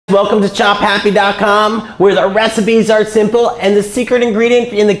Welcome to chophappy.com, where the recipes are simple and the secret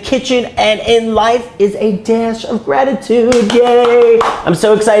ingredient in the kitchen and in life is a dash of gratitude. Yay! I'm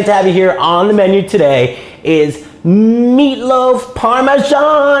so excited to have you here. On the menu today is Meatloaf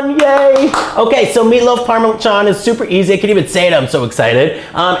Parmesan, yay! Okay, so Meatloaf Parmesan is super easy. I can even say it, I'm so excited.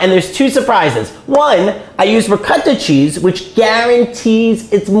 And there's two surprises. One, I use ricotta cheese, which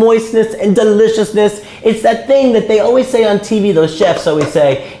guarantees its moistness and deliciousness. It's that thing that they always say on TV, those chefs always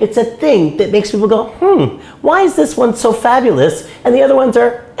say, it's a thing that makes people go, why is this one so fabulous? And the other ones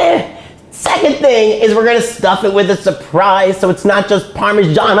are, eh. Second thing is we're gonna stuff it with a surprise, so it's not just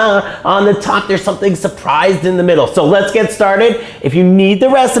Parmigiana on the top, there's something surprised in the middle. So let's get started. If you need the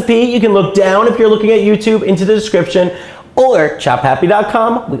recipe, you can look down if you're looking at YouTube into the description, or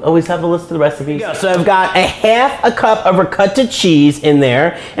chophappy.com. We always have a list of the recipes. So I've got a half a cup of ricotta cheese in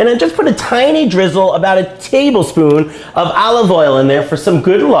there, and I just put a tiny drizzle, about a tablespoon of olive oil in there for some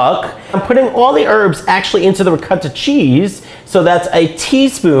good luck. I'm putting all the herbs actually into the ricotta cheese, so that's a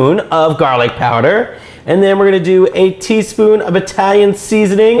teaspoon of garlic powder, and then we're gonna do a teaspoon of Italian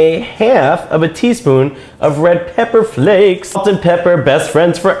seasoning, a half of a teaspoon of red pepper flakes. Salt and pepper, best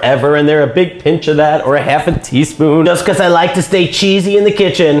friends forever, and they're a big pinch of that, or a half a teaspoon. Just because I like to stay cheesy in the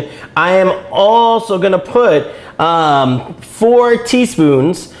kitchen, I am also gonna put 4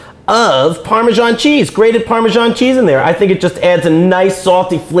 teaspoons of Parmesan cheese, grated Parmesan cheese in there. I think it just adds a nice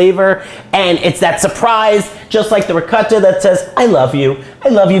salty flavor, and it's that surprise, just like the ricotta that says, I love you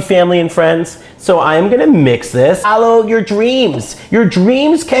family and friends. So I am gonna mix this. Follow your dreams. Your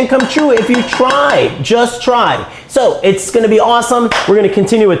dreams can come true if you try, just try. So it's gonna be awesome. We're gonna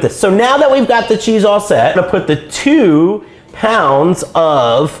continue with this. So now that we've got the cheese all set, I'm gonna put the 2 pounds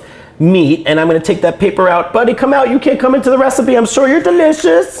of meat, and I'm gonna take that paper out. Buddy, come out, you can't come into the recipe. I'm sure you're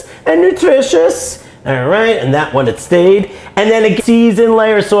delicious and nutritious. All right, and that one, it stayed. And then a seasoned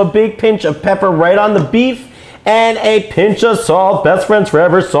layer, so a big pinch of pepper right on the beef, and a pinch of salt, best friends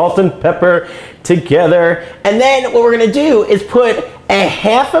forever, salt and pepper together. And then what we're gonna do is put a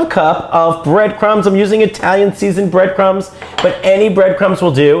half a cup of breadcrumbs. I'm using Italian seasoned breadcrumbs, but any breadcrumbs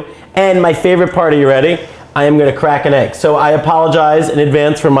will do. And my favorite part, are you ready? I am gonna crack an egg. So I apologize in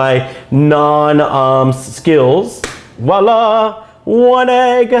advance for my non-skills. Voila, 1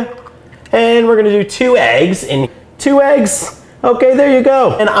 egg. And we're gonna do 2 eggs, and 2 eggs. Okay, there you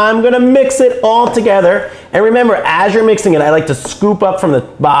go. And I'm gonna mix it all together. And remember, as you're mixing it, I like to scoop up from the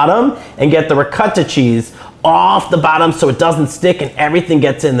bottom and get the ricotta cheese off the bottom so it doesn't stick and everything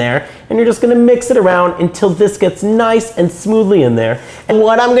gets in there. And you're just gonna mix it around until this gets nice and smoothly in there. And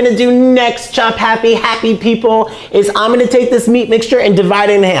what I'm gonna do next, Chop Happy people, is I'm gonna take this meat mixture and divide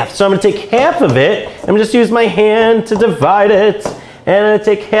it in half. So I'm gonna take half of it, I'm gonna just use my hand to divide it. And I'm gonna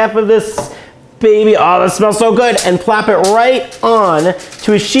take half of this baby, oh, that smells so good, and plop it right on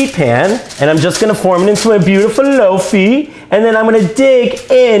to a sheet pan, and I'm just gonna form it into a beautiful loafy, and then I'm gonna dig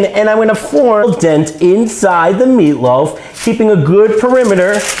in and I'm gonna form a dent inside the meatloaf, keeping a good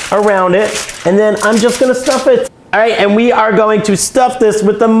perimeter around it, and then I'm just gonna stuff it. All right, and we are going to stuff this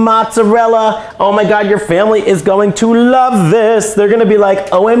with the mozzarella. Oh my God, your family is going to love this. They're gonna be like,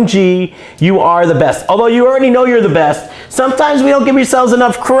 OMG, you are the best. Although you already know you're the best, sometimes we don't give ourselves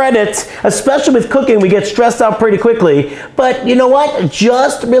enough credit, especially with cooking. We get stressed out pretty quickly. But you know what?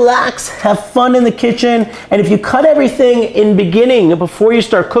 Just relax, have fun in the kitchen. And if you cut everything in beginning before you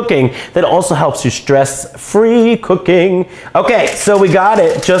start cooking, that also helps you stress-free cooking. Okay, so we got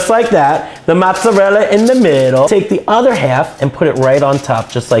it just like that. The mozzarella in the middle. Take the other half and put it right on top,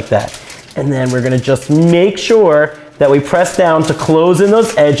 just like that. And then we're gonna just make sure that we press down to close in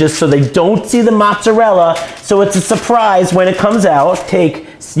those edges so they don't see the mozzarella, so it's a surprise when it comes out. Take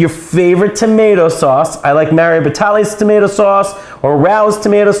your favorite tomato sauce. I like Mario Batali's tomato sauce or Rao's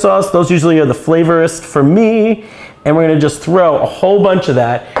tomato sauce. Those usually are the flavorist for me. And we're gonna just throw a whole bunch of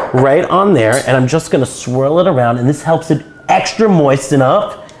that right on there, and I'm just gonna swirl it around, and this helps it extra moisten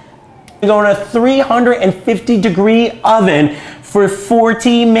up. We go in a 350-degree oven for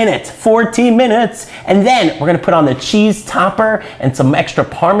 14 minutes, and then we're gonna put on the cheese topper and some extra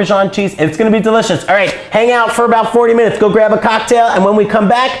Parmesan cheese, and it's gonna be delicious. All right, hang out for about 40 minutes, go grab a cocktail, and when we come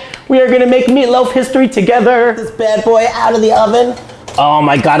back, we are gonna make meatloaf history together. This bad boy out of the oven. Oh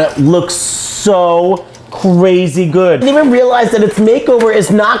my God, it looks so crazy good. I didn't even realize that its makeover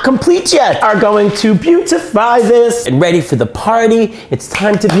is not complete yet. Are going to beautify this and ready for the party. It's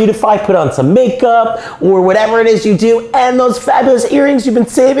time to beautify, put on some makeup or whatever it is you do, and those fabulous earrings you've been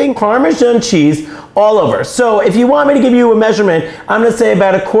saving. Parmesan cheese all over. So if you want me to give you a measurement, I'm gonna say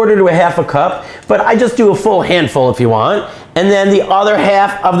about 1/4 to 1/2 cup, but I just do a full handful if you want. And then the other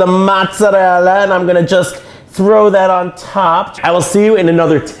half of the mozzarella, and I'm gonna just Throw that on top. I will see you in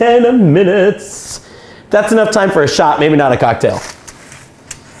another 10 minutes. That's enough time for a shot, maybe not a cocktail.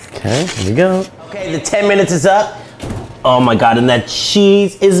 Okay, here we go. Okay, the 10 minutes is up. Oh my God, and that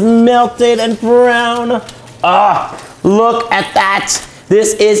cheese is melted and brown. Ah, look at that.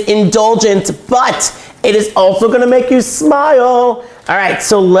 This is indulgent, but it is also gonna make you smile. All right,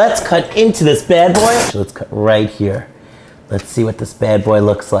 so let's cut into this bad boy. Let's cut right here. Let's see what this bad boy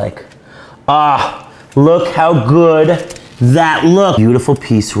looks like. Ah, look how good that looks. Beautiful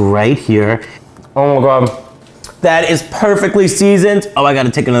piece right here. Oh my God, that is perfectly seasoned. Oh, I gotta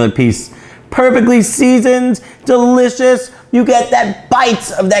take another piece. Perfectly seasoned, delicious. You get that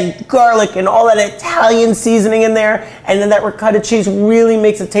bite of that garlic and all that Italian seasoning in there, and then that ricotta cheese really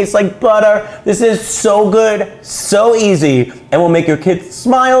makes it taste like butter. This is so good, so easy, and will make your kids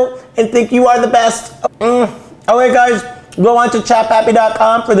smile and think you are the best. Okay guys, go on to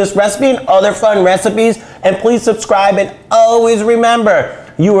chophappy.com for this recipe and other fun recipes, and please subscribe, and always remember,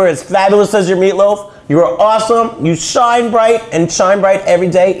 you are as fabulous as your meatloaf. You are awesome. You shine bright, and shine bright every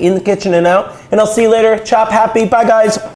day in the kitchen and out. And I'll see you later. Chop happy. Bye, guys.